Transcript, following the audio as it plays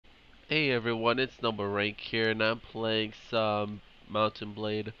Hey everyone, it's Number Rank here, and I'm playing some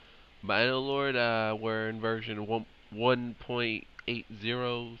Mount&Blade Bannerlord. We're in version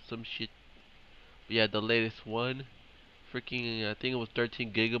 1.80, some shit. But yeah, the latest one. Freaking, I think it was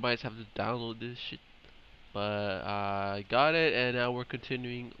 13 gigabytes. Have to download this shit. But I got it, and now we're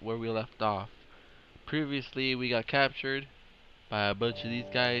continuing where we left off. Previously, we got captured by a bunch of these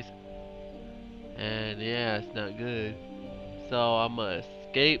guys, and yeah, it's not good. So I'm gonna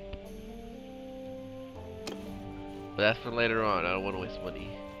escape. But that's for later on. I don't want to waste money.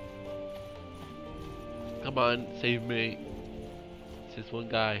 Come on, save me. It's just one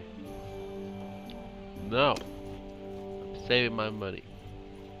guy. No. I'm saving my money.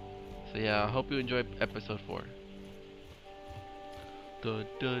 So yeah, I hope you enjoyed episode 4. Dun,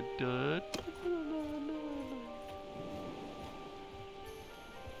 dun, dun.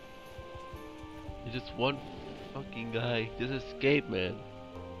 You're just one fucking guy. Just escape, man.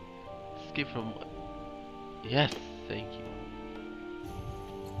 Escape from... Yes, thank you.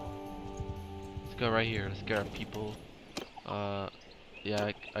 Let's go right here. Let's scare our people.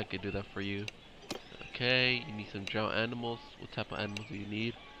 Yeah, I could do that for you. Okay, you need some drowned animals. What type of animals do you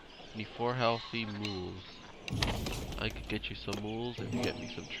need? You need 4 healthy mules. I could get you some mules if you get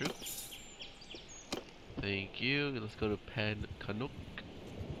me some troops. Thank you. Let's go to Canuck.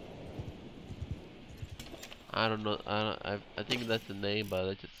 I don't know. I think that's the name, but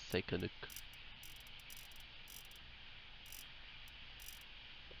let's just say Canuck.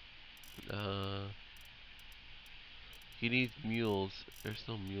 He needs mules. There's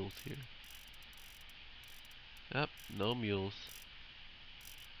no mules here. Yep, no mules.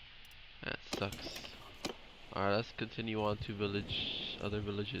 That sucks. Alright, let's continue on to other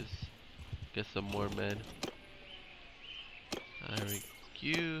villages. Get some more men. Thank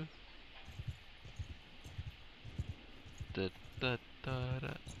you. Da, da, da,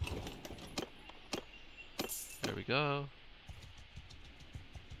 da. There we go.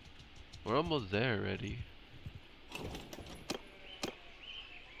 We're almost there already.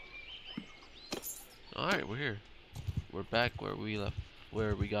 Alright, we're here. We're back where we left,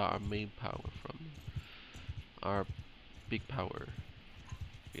 where we got our main power from. Our big power.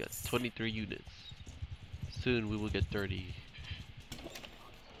 We got 23 units. Soon we will get 30.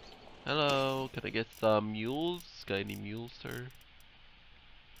 Hello, can I get some mules? Got any mules, sir?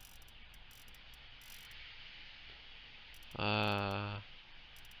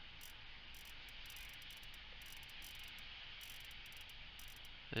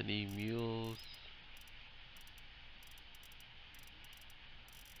 Any mules?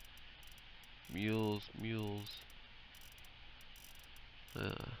 Mules.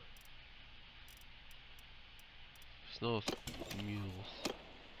 There's no mules.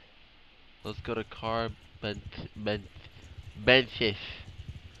 Let's go to car benches.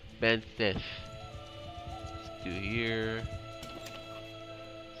 Let's do here.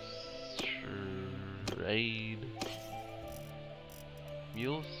 Trade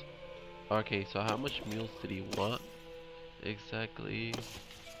mules. Okay, so how much mules did he want exactly?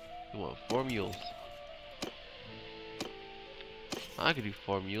 He want 4 mules. I could do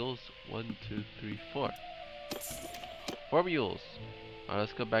 4 mules. 1, 2, 3, 4. 4 mules. Alright,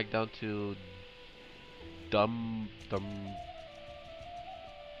 let's go back down to Dern.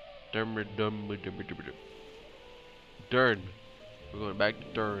 We're going back to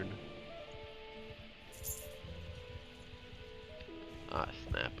Dern. Ah,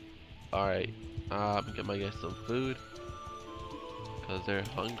 snap. Alright. Get my guys some food. Because they're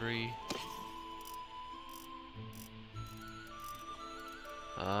hungry.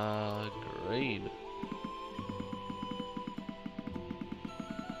 Grain.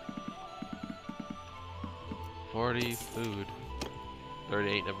 $40 food.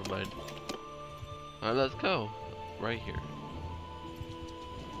 38, never mind. Alright, let's go. Right here.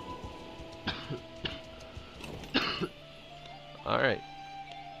 Alright.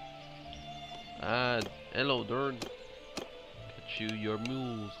 Hello, Dern. Get you your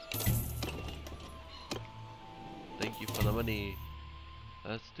mules. Thank you for the money.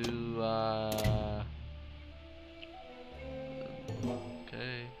 Let's do,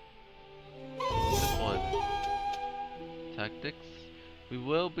 okay. This one. Tactics. We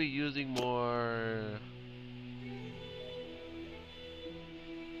will be using more...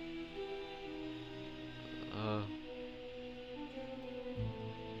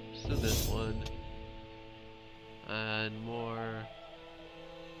 So this one. And more...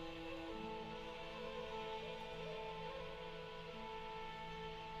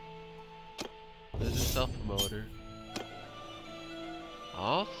 There's a self-promoter.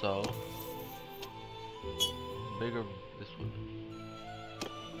 Also, bigger this one.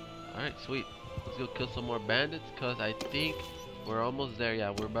 Alright, sweet. Let's go kill some more bandits, cause I think we're almost there.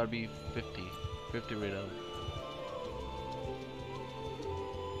 Yeah, we're about to be 50. 50 right now.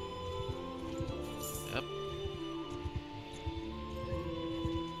 Yep.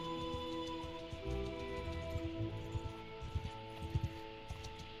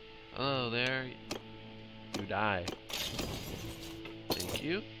 Hello there. You die. Thank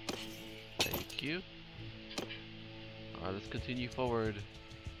you. Thank you. Alright, let's continue forward.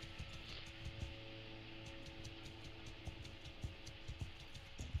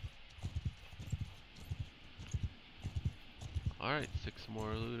 Alright, 6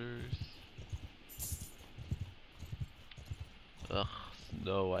 more looters. Ugh,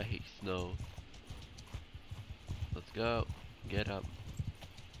 snow. I hate snow. Let's go. Get up.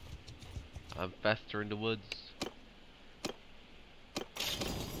 I'm faster in the woods.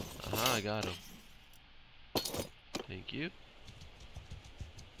 Aha, I got him. Thank you.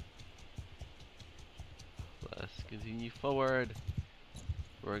 Let's continue forward.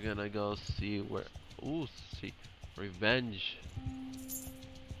 We're gonna go see where. Ooh, see. Revenge.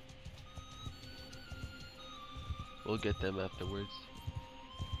 We'll get them afterwards.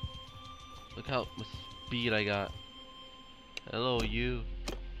 Look how much speed I got. Hello, you.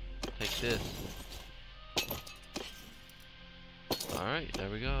 Take this. Alright, there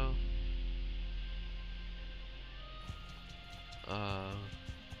we go.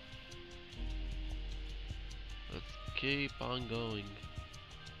 Let's keep on going.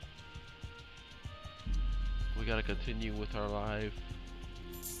 We gotta continue with our life.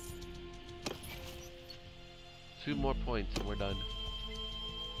 2 more points and we're done.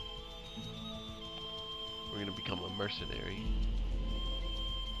 We're gonna become a mercenary.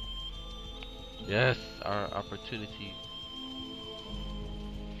 Yes, our opportunity.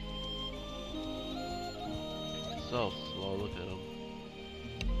 So slow, look at him.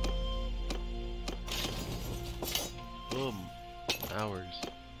 Boom. Hours.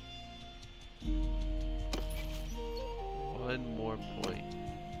 1 more point.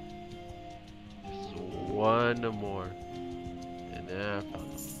 Just 1 more. And then I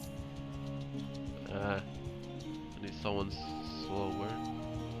found him. I need someone slower.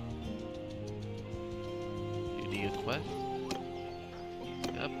 You need a quest?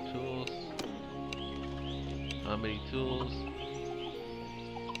 Yep, tools. How many tools?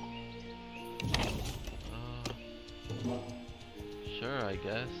 Sure, I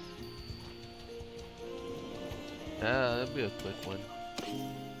guess. Yeah, that'd be a quick one.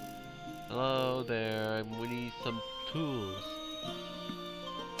 Hello there, we need some tools.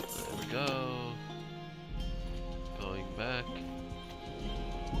 There we go. Going back.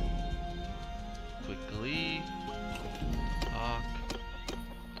 Quickly. Talk.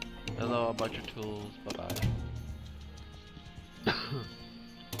 Hello, I bought your tools. Bye-bye.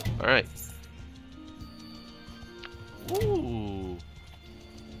 Alright. Ooh.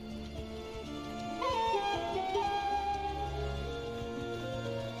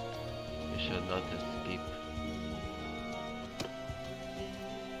 Mission not escape.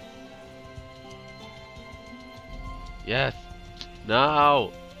 Yes.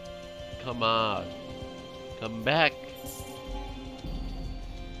 No. Come on. Come back.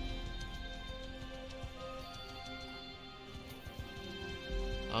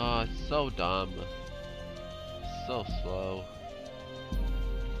 Oh, it's so dumb. So slow.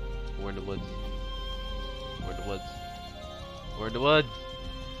 We're in the woods. We're in the woods. We're in the woods.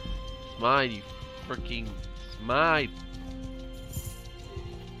 It's mine, you freaking. It's mine.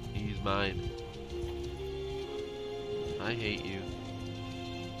 He's mine. I hate you.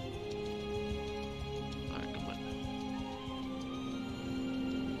 Alright, come on.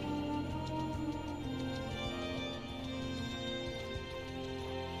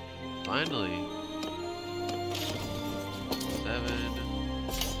 Finally. 7.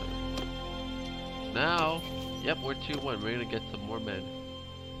 Now, yep, we're 2-1. We're gonna get some more men.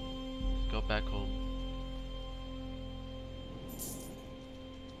 Let's go back home.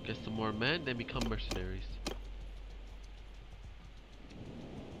 Get some more men, then become mercenaries.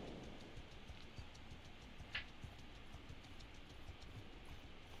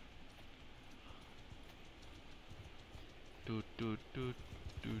 Do do do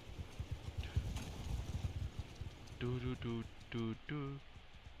do do do do do do.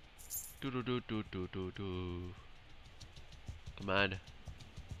 Do do do do do do do. Come on.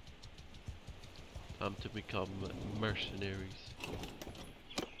 Time to become mercenaries.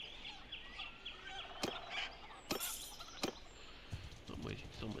 I'm wasting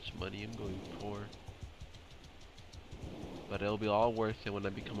so much money. I'm going poor. But it'll be all worth it when I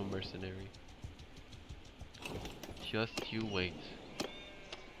become a mercenary. Just you wait.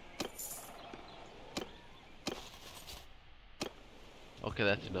 Okay,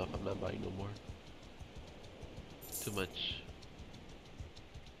 that's enough. I'm not buying no more. Too much.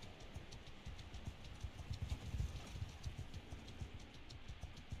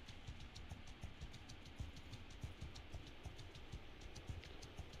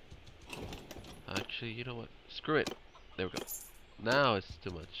 Actually, you know what? Screw it. There we go. Now it's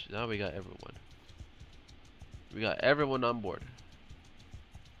too much. Now we got everyone. We got everyone on board.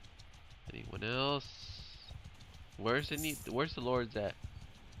 Anyone else? Where's the lords at?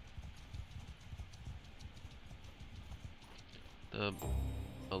 The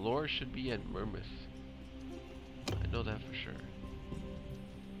lord should be at Mermouth. I know that for sure.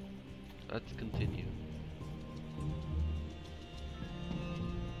 Let's continue.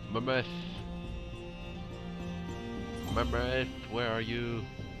 Mermouth. Mermouth, where are you?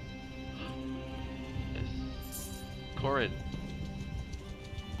 Yes. Corin.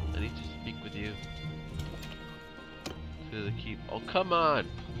 I need to speak with you. To the keep. Oh, come on!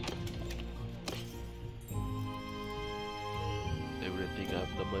 They really think I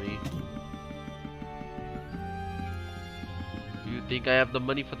have the money. You think I have the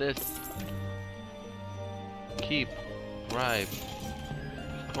money for this? Keep. Bribe.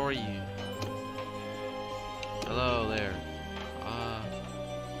 Cory. Hello there.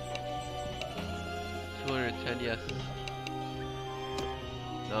 210, yes.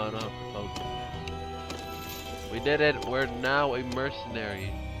 No, proposal. We did it. We're now a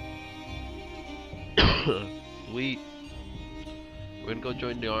mercenary. Sweet. We're gonna go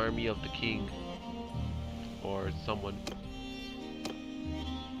join the army of the king. Or someone.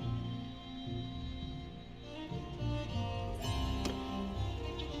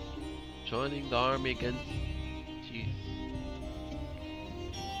 Joining the army against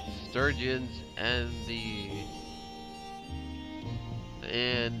Sturgeons and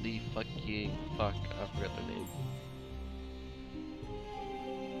the fucking fuck, I forgot their name.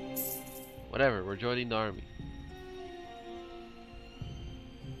 Whatever, we're joining the army.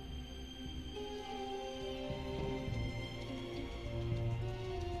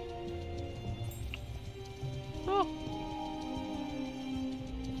 Oh.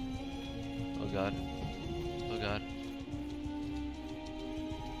 Oh god. Oh god.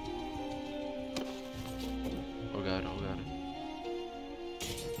 Oh god, oh god.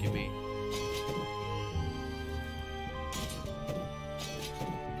 Give me.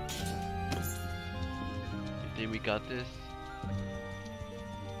 You think we got this?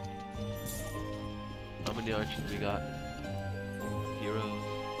 How many archers we got? Heroes.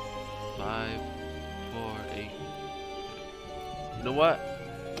 5, 4, 8. You know what?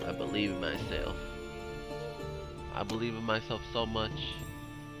 I believe in myself. I believe in myself so much.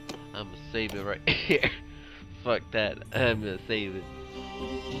 I'm gonna save it right here. Fuck that. I'm gonna save it.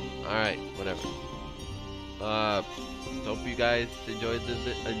 Alright, whatever. Hope you guys enjoyed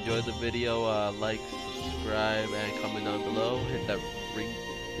the video. Like, subscribe, and comment down below. Hit that ring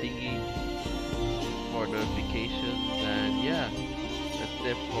thingy for notifications. And yeah, that's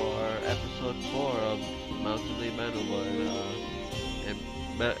it for episode 4 of Mount And Blade Bannerlord.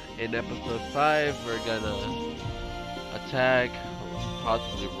 In episode 5, we're gonna attack,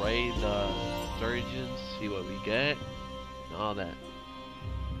 possibly raid the Sturgeons, see what we get, and all that,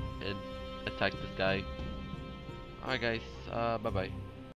 and attack this guy. Alright guys, bye bye.